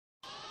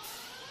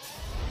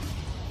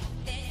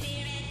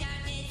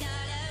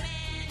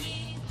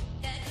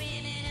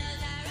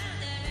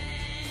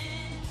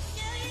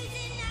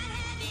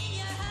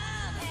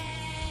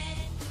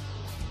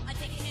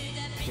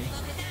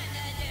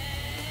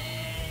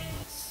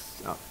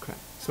Oh crap.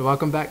 So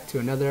welcome back to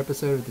another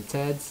episode of the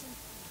Teds.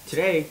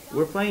 Today,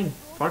 we're playing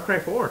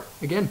Farcry 4.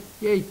 Again,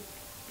 yay!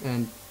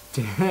 And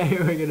today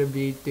we're gonna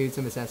be doing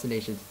some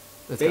assassinations.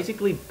 Let's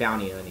Basically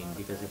bounty hunting,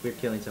 because if we're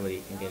killing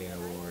somebody and getting a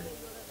reward, go.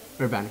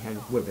 We're bounty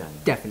hunters. we're bounty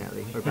hunters.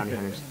 Definitely, we're bounty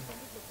hunters.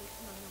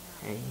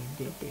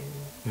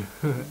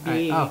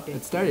 Alright, oh,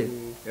 it started.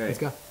 Right. Let's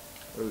go.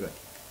 Where are we going?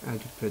 I'll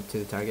just put it to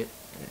the target.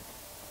 Yeah.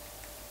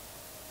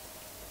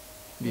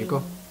 Vehicle.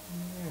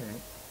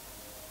 Alright.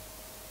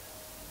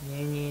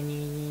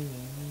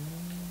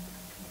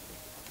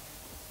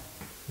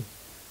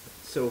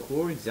 So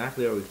who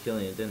exactly are we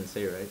killing? It didn't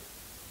say, right?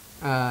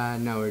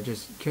 No, we're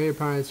just kill your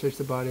opponent, search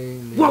the body,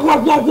 and Whoa,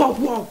 whoa, whoa, whoa,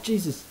 whoa!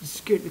 Jesus, you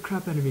scared the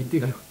crap out of me,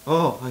 dude.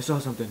 Oh, I saw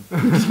something.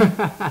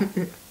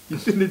 You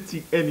didn't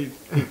see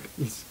anything.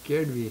 You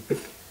scared me. Oh,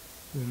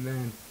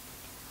 man.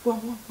 Whoa,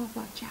 whoa, whoa,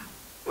 watch out.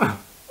 Wow,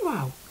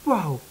 wow,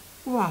 wow,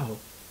 wow.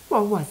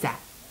 What was that?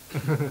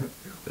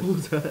 What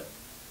was that?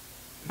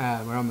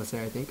 We're almost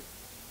there, I think.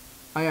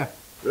 Oh, yeah.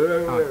 Wait,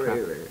 Oh, crap.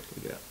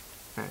 Take it out.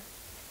 Alright.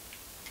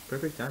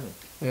 Perfect timing.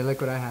 Hey, look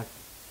what I have.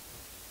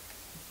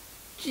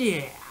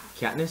 Yeah.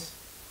 Katniss?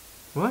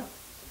 What?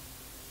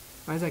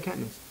 Why is that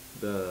Katniss?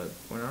 The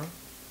one arm?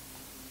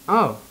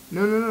 Oh,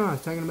 no, I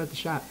was talking about the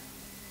shot.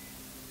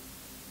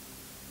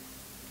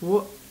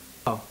 What?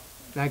 Oh,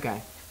 that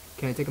guy.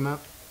 Can I take him out?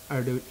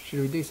 Or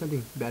should we do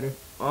something better?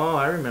 Oh,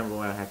 I remember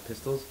when I had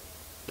pistols.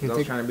 Can I I was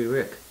take, trying to be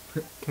Rick.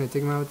 can I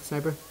take him out with the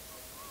sniper?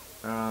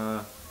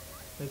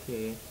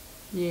 Okay.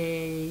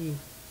 Yay.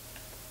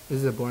 This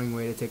is a boring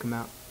way to take him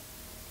out.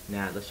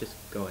 Nah, let's just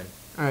go in.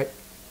 Alright,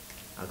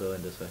 I'll go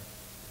in this way.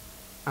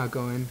 I'll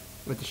go in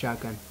with the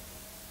shotgun.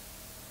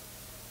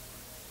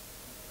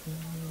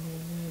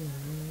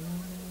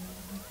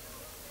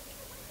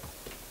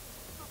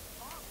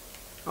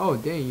 Oh,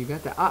 dang, you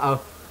got that.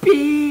 Uh-oh.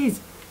 Bees!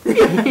 Bees!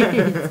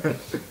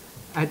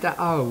 I thought,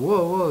 oh,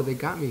 whoa, they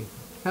got me.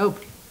 Help.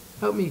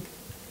 Help me.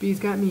 Bees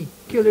got me.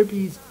 Killer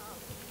bees.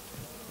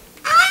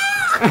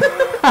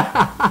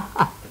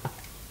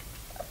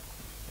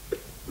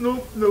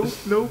 Nope.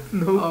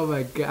 Oh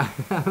my god,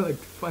 that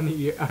looked funny.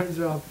 Your arms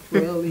are all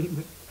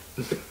flailing.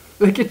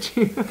 Look at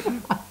you.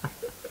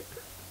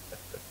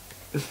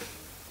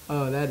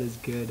 Oh, that is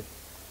good.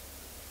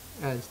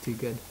 That is too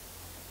good.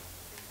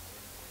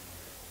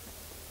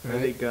 Are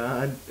they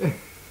gone?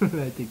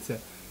 I think so.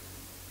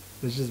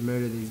 Let's just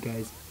murder these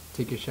guys.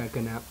 Take your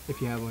shotgun out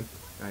if you have one.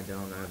 I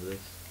don't have this.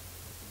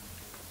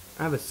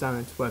 I have a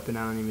silenced weapon.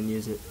 I don't even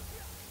use it.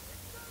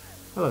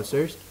 Hello,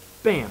 sirs.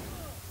 Bam.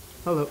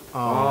 Hello.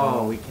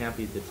 Oh, we can't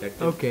be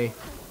detected. Okay.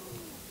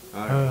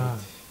 Alright.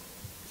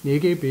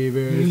 Sneaky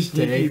beavers.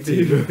 Sneaky Take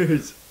two.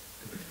 beavers.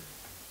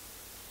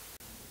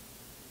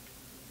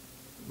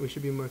 We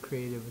should be more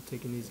creative with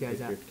taking these guys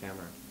Take out. your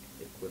camera.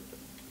 Equip it.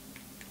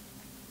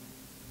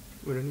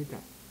 We don't need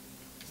that.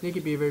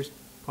 Sneaky beavers,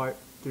 part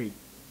 3.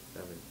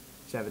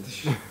 7.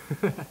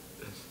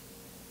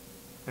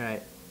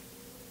 Alright.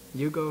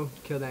 You go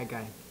kill that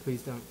guy.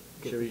 Please don't.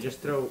 Should we just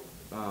throw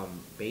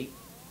bait?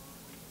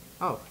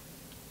 Oh.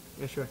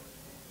 Yeah, sure.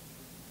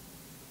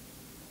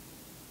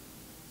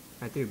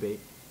 I threw bait.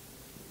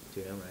 To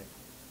him, right?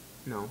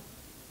 No.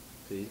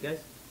 To these guys?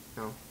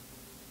 No.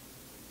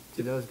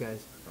 To those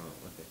guys. Oh,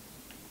 okay.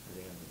 I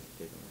think I'm gonna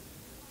take them.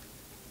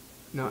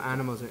 No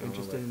animals are Don't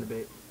interested let in the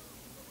bait.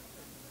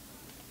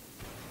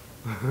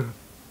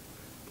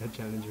 That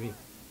challenged me.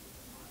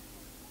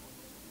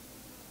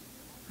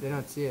 They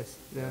don't see us.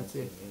 They don't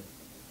see us.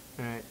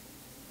 Alright.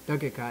 Don't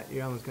get caught.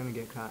 You're almost gonna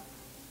get caught.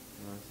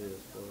 No, I see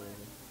this four right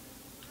here.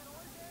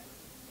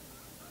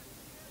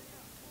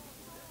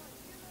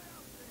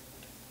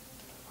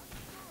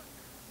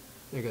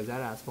 There goes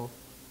that asshole.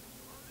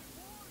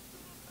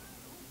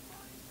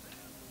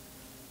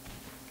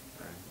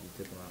 Alright, you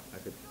took them out. I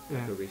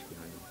Yeah. could reach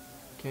behind you.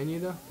 Can you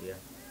though? Yeah.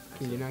 I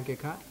Can see. you not get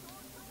caught?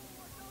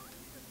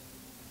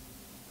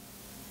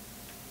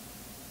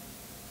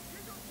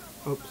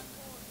 Oops.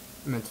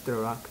 I meant to throw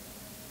a rock.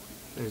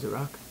 There's a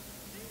rock.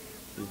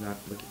 He's not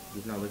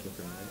looking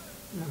for me,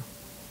 right? No.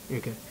 You're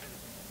good.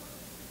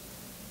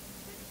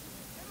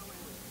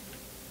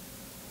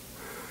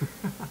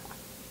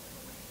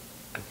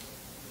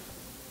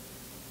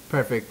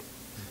 Perfect.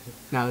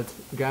 Now let's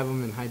grab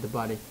him and hide the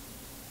body.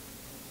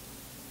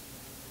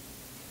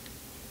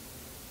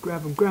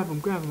 Grab him.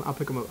 I'll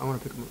pick him up. I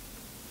want to pick him up.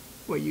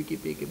 Well, you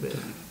keep picking him up.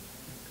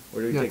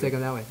 Where do we No, take take him?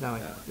 him that way. That way.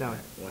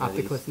 One Off of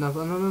the these. cliff. No,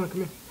 come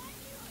here.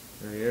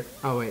 Right here?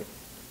 Oh, wait.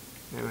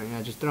 Never mind.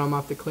 Yeah, just throw him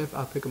off the cliff.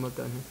 I'll pick him up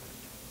down here.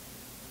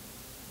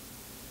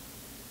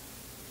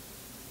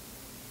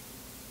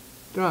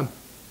 Throw him.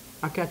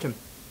 I'll catch him.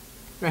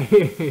 Right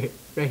here.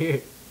 Right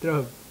here.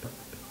 Throw him.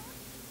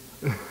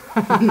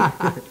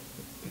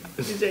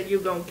 You said you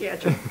gonna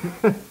catch him.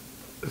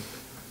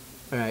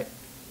 Alright.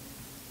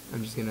 I'll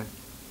just throw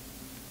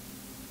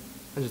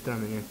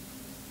him in here.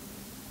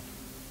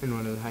 In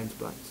one of the hide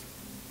spots.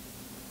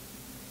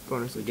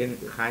 Bonus. We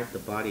didn't hide the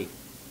body.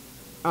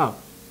 Oh.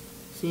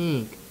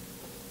 Sink.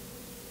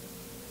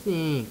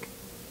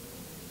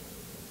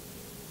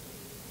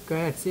 Go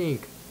ahead,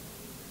 sink.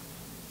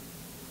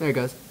 There it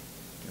goes.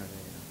 Oh,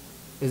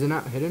 there Is it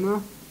not hidden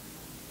well?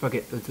 Fuck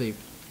it, let's leave.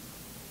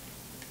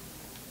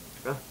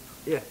 you go.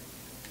 Yeah.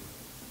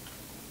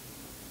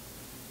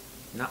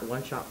 Not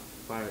one shot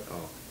fired.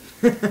 Oh.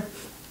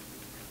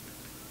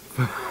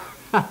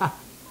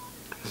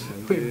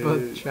 We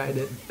both tried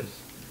it.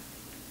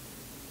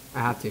 I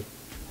have to.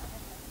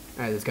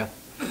 Alright, let's go.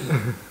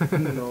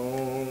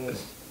 No.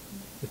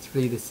 Let's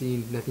flee the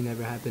scene. Nothing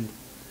ever happened.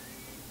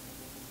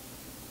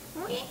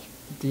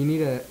 You need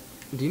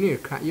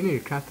to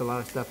craft a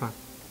lot of stuff, huh?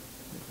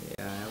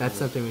 Yeah. That's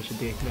something we should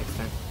do next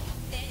time.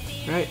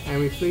 Alright,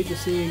 and we fleed the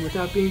scene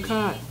without being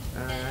caught.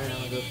 Alright, I'm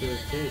gonna go through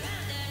this cage.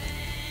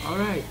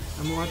 Alright,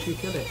 I'm gonna watch you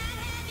kill it.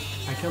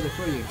 I killed it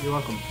for you. You're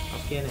welcome. I'll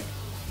scan it.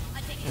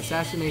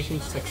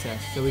 Assassination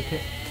success. So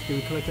did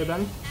we collect our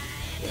bounty?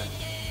 Yeah.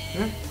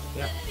 Yeah?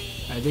 Yeah.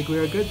 I think we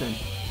are good then.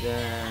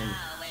 Then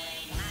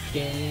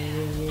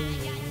scan.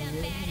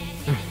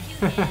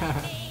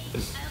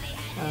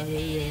 Oh,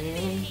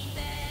 yeah.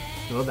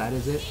 Well, that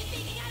is it.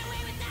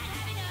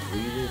 We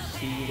will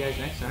see you guys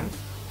next time.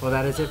 Well,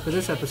 that is it for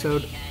this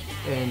episode,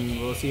 and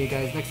we'll see you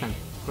guys next time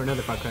for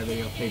another Farcry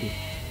video, maybe.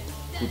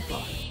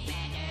 Goodbye.